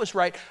Paul was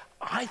right,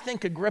 I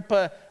think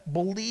Agrippa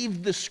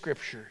believed the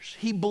scriptures.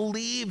 He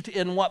believed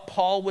in what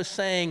Paul was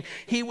saying.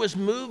 He was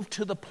moved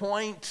to the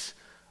point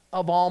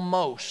of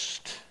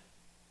almost.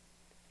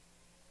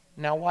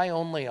 Now, why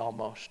only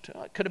almost?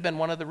 It could have been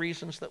one of the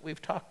reasons that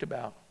we've talked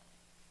about.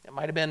 It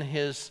might have been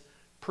his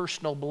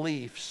personal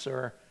beliefs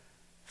or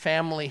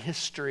family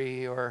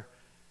history, or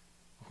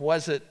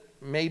was it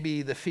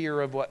maybe the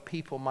fear of what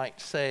people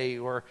might say,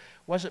 or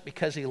was it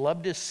because he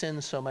loved his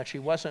sin so much he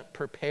wasn't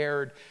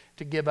prepared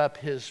to give up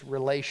his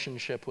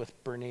relationship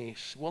with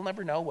Bernice? We'll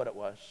never know what it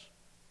was.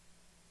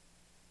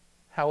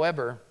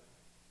 However,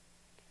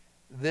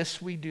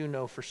 this we do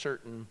know for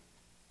certain: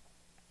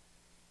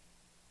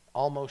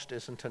 almost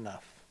isn't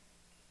enough.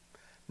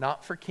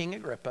 Not for King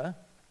Agrippa,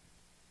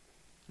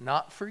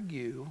 not for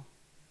you,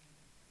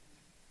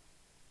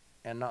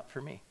 and not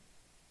for me.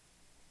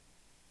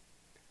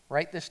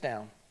 Write this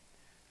down.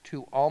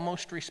 To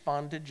almost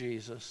respond to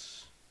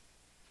Jesus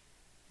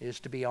is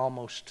to be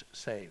almost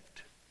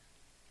saved.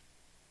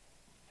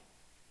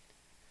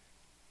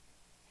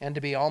 And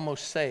to be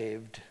almost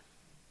saved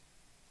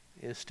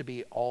is to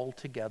be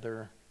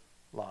altogether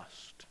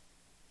lost.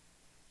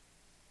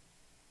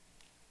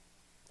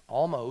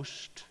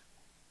 Almost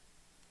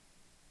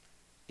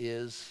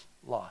is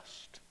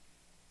lost.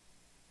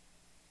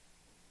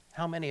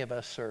 How many of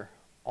us are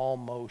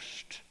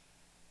almost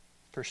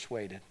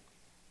persuaded?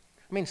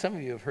 I mean, some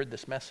of you have heard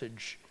this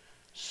message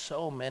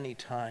so many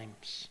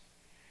times.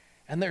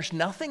 And there's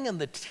nothing in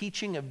the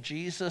teaching of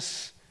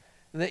Jesus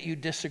that you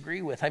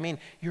disagree with. I mean,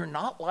 you're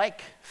not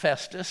like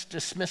Festus,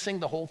 dismissing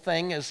the whole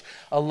thing as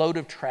a load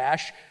of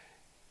trash.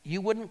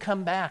 You wouldn't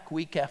come back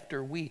week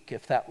after week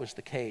if that was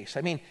the case.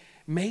 I mean,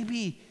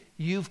 maybe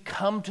you've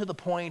come to the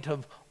point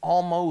of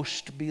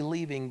almost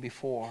believing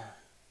before.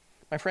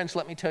 My friends,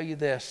 let me tell you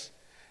this.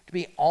 To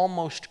be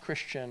almost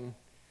Christian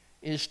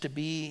is to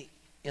be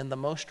in the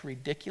most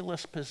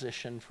ridiculous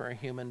position for a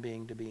human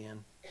being to be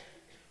in.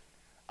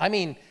 I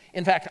mean,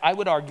 in fact, I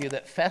would argue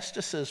that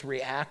Festus's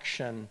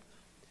reaction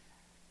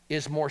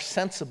is more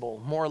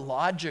sensible, more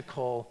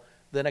logical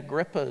than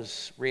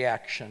Agrippa's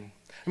reaction.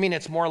 I mean,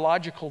 it's more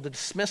logical to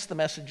dismiss the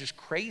message as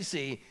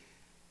crazy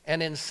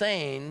and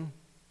insane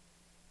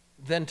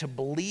than to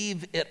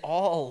believe it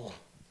all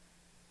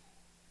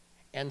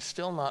and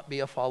still not be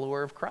a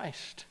follower of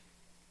Christ.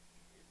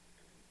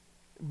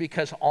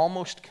 Because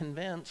almost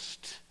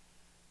convinced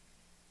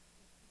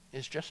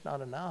is just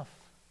not enough.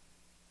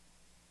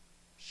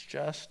 It's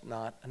just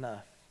not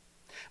enough.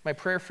 My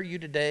prayer for you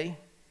today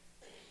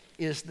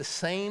is the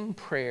same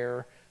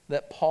prayer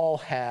that Paul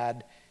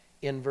had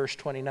in verse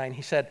 29.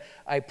 He said,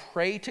 I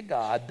pray to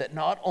God that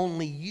not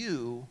only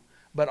you,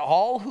 but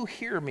all who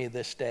hear me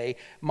this day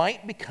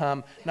might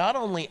become not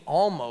only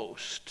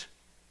almost,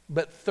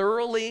 but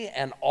thoroughly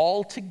and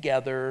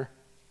altogether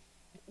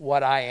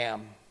what I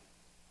am.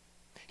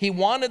 He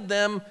wanted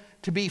them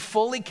to be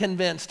fully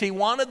convinced. He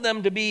wanted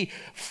them to be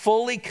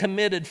fully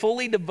committed,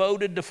 fully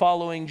devoted to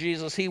following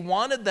Jesus. He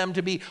wanted them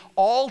to be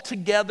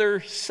altogether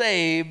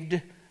saved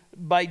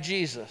by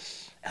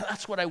Jesus. And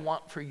that's what I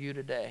want for you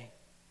today.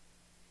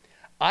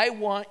 I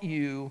want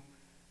you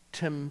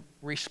to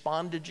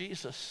respond to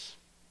Jesus,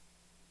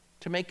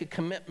 to make a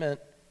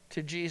commitment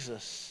to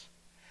Jesus.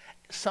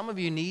 Some of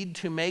you need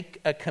to make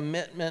a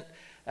commitment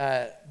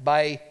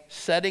by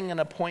setting an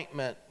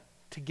appointment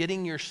to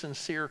getting your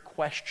sincere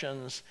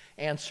questions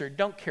answered.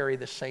 Don't carry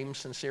the same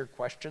sincere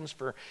questions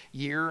for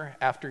year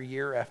after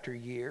year after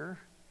year.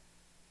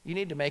 You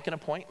need to make an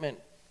appointment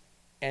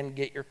and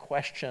get your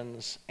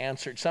questions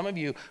answered. Some of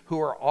you who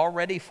are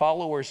already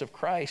followers of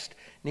Christ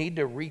need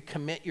to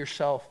recommit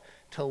yourself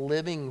to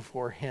living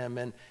for Him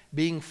and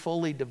being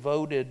fully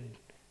devoted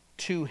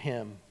to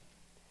Him.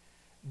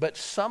 But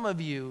some of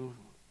you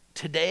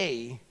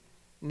today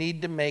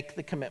need to make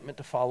the commitment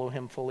to follow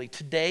Him fully.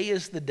 Today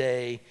is the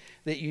day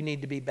that you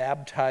need to be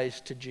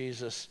baptized to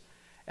Jesus,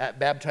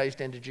 baptized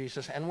into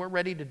Jesus, and we're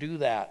ready to do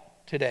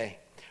that today.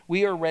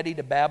 We are ready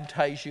to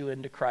baptize you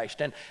into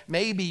Christ. And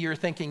maybe you're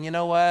thinking, you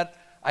know what?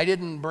 I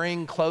didn't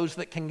bring clothes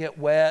that can get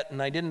wet,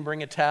 and I didn't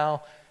bring a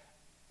towel.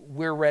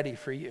 We're ready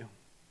for you.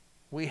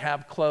 We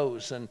have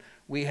clothes and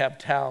we have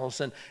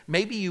towels, and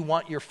maybe you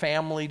want your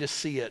family to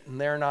see it and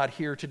they're not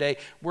here today.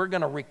 We're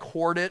going to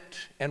record it,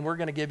 and we're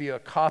going to give you a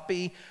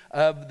copy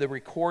of the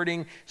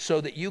recording so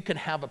that you can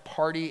have a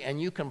party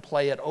and you can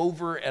play it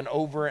over and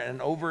over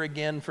and over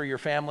again for your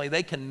family.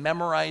 They can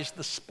memorize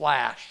the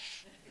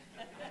splash.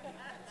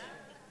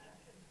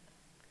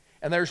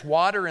 And there's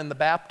water in the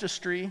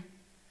baptistry,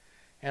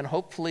 and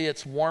hopefully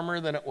it's warmer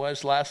than it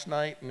was last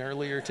night and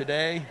earlier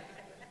today.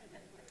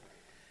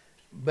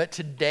 But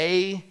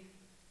today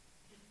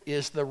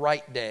is the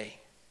right day.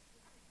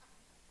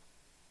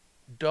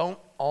 Don't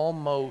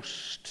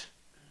almost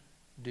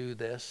do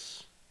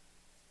this.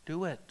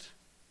 Do it.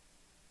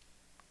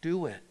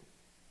 Do it.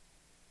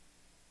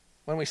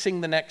 When we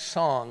sing the next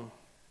song,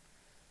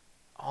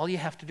 all you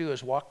have to do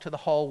is walk to the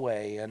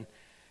hallway and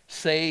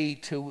say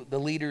to the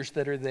leaders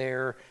that are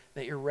there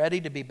that you're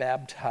ready to be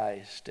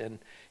baptized and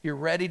you're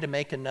ready to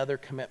make another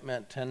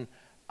commitment. And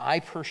I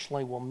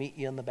personally will meet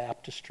you in the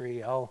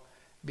baptistry. I'll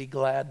be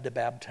glad to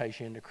baptize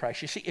you into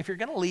Christ. You see, if you're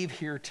going to leave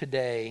here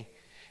today,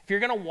 if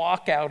you're going to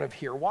walk out of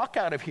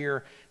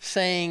here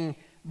saying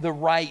the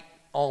right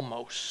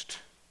almost.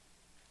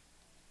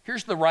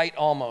 Here's the right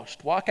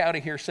almost. Walk out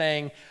of here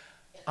saying,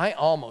 I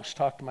almost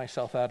talked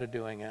myself out of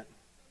doing it.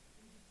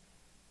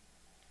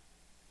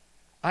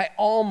 I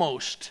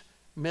almost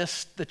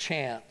missed the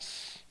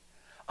chance.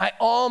 I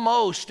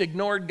almost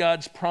ignored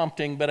God's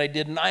prompting, but I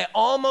didn't. I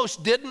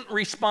almost didn't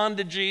respond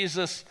to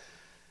Jesus,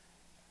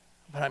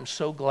 but I'm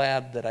so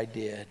glad that I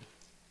did.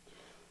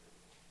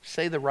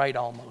 Say the right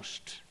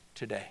almost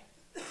today.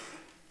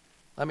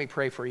 Let me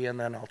pray for you, and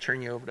then I'll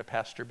turn you over to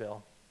Pastor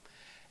Bill.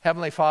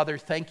 Heavenly Father,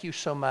 thank you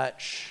so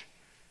much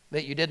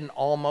that you didn't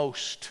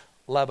almost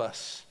love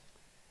us,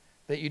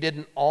 that you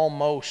didn't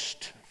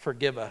almost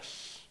forgive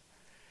us.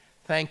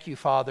 Thank you,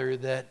 Father,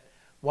 that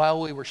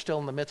while we were still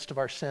in the midst of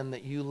our sin,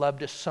 that you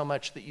loved us so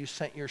much that you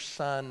sent your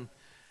Son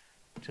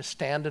to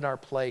stand in our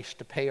place,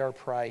 to pay our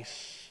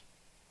price,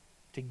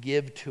 to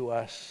give to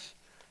us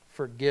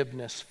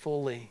forgiveness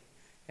fully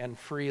and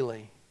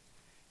freely.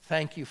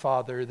 Thank you,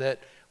 Father, that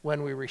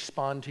when we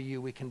respond to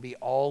you, we can be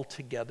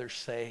altogether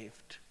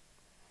saved.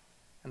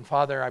 And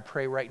Father, I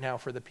pray right now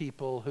for the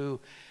people who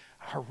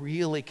are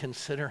really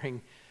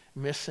considering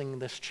missing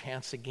this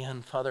chance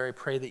again. Father, I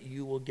pray that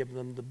you will give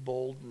them the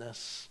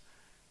boldness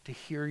to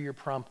hear your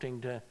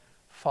prompting, to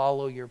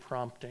follow your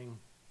prompting,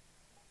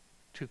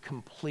 to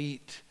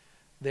complete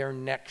their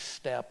next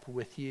step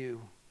with you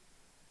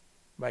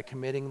by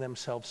committing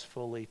themselves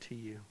fully to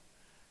you.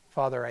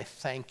 Father, I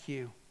thank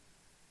you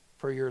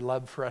for your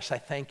love for us. I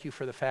thank you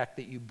for the fact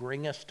that you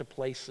bring us to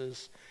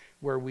places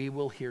where we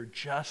will hear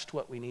just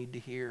what we need to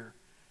hear.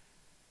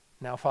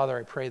 Now, Father,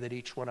 I pray that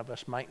each one of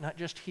us might not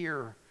just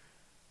hear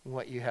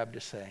what you have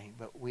to say,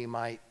 but we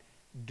might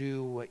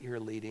do what you're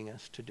leading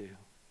us to do.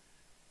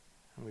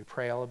 And we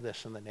pray all of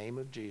this in the name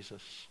of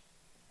Jesus.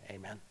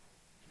 Amen.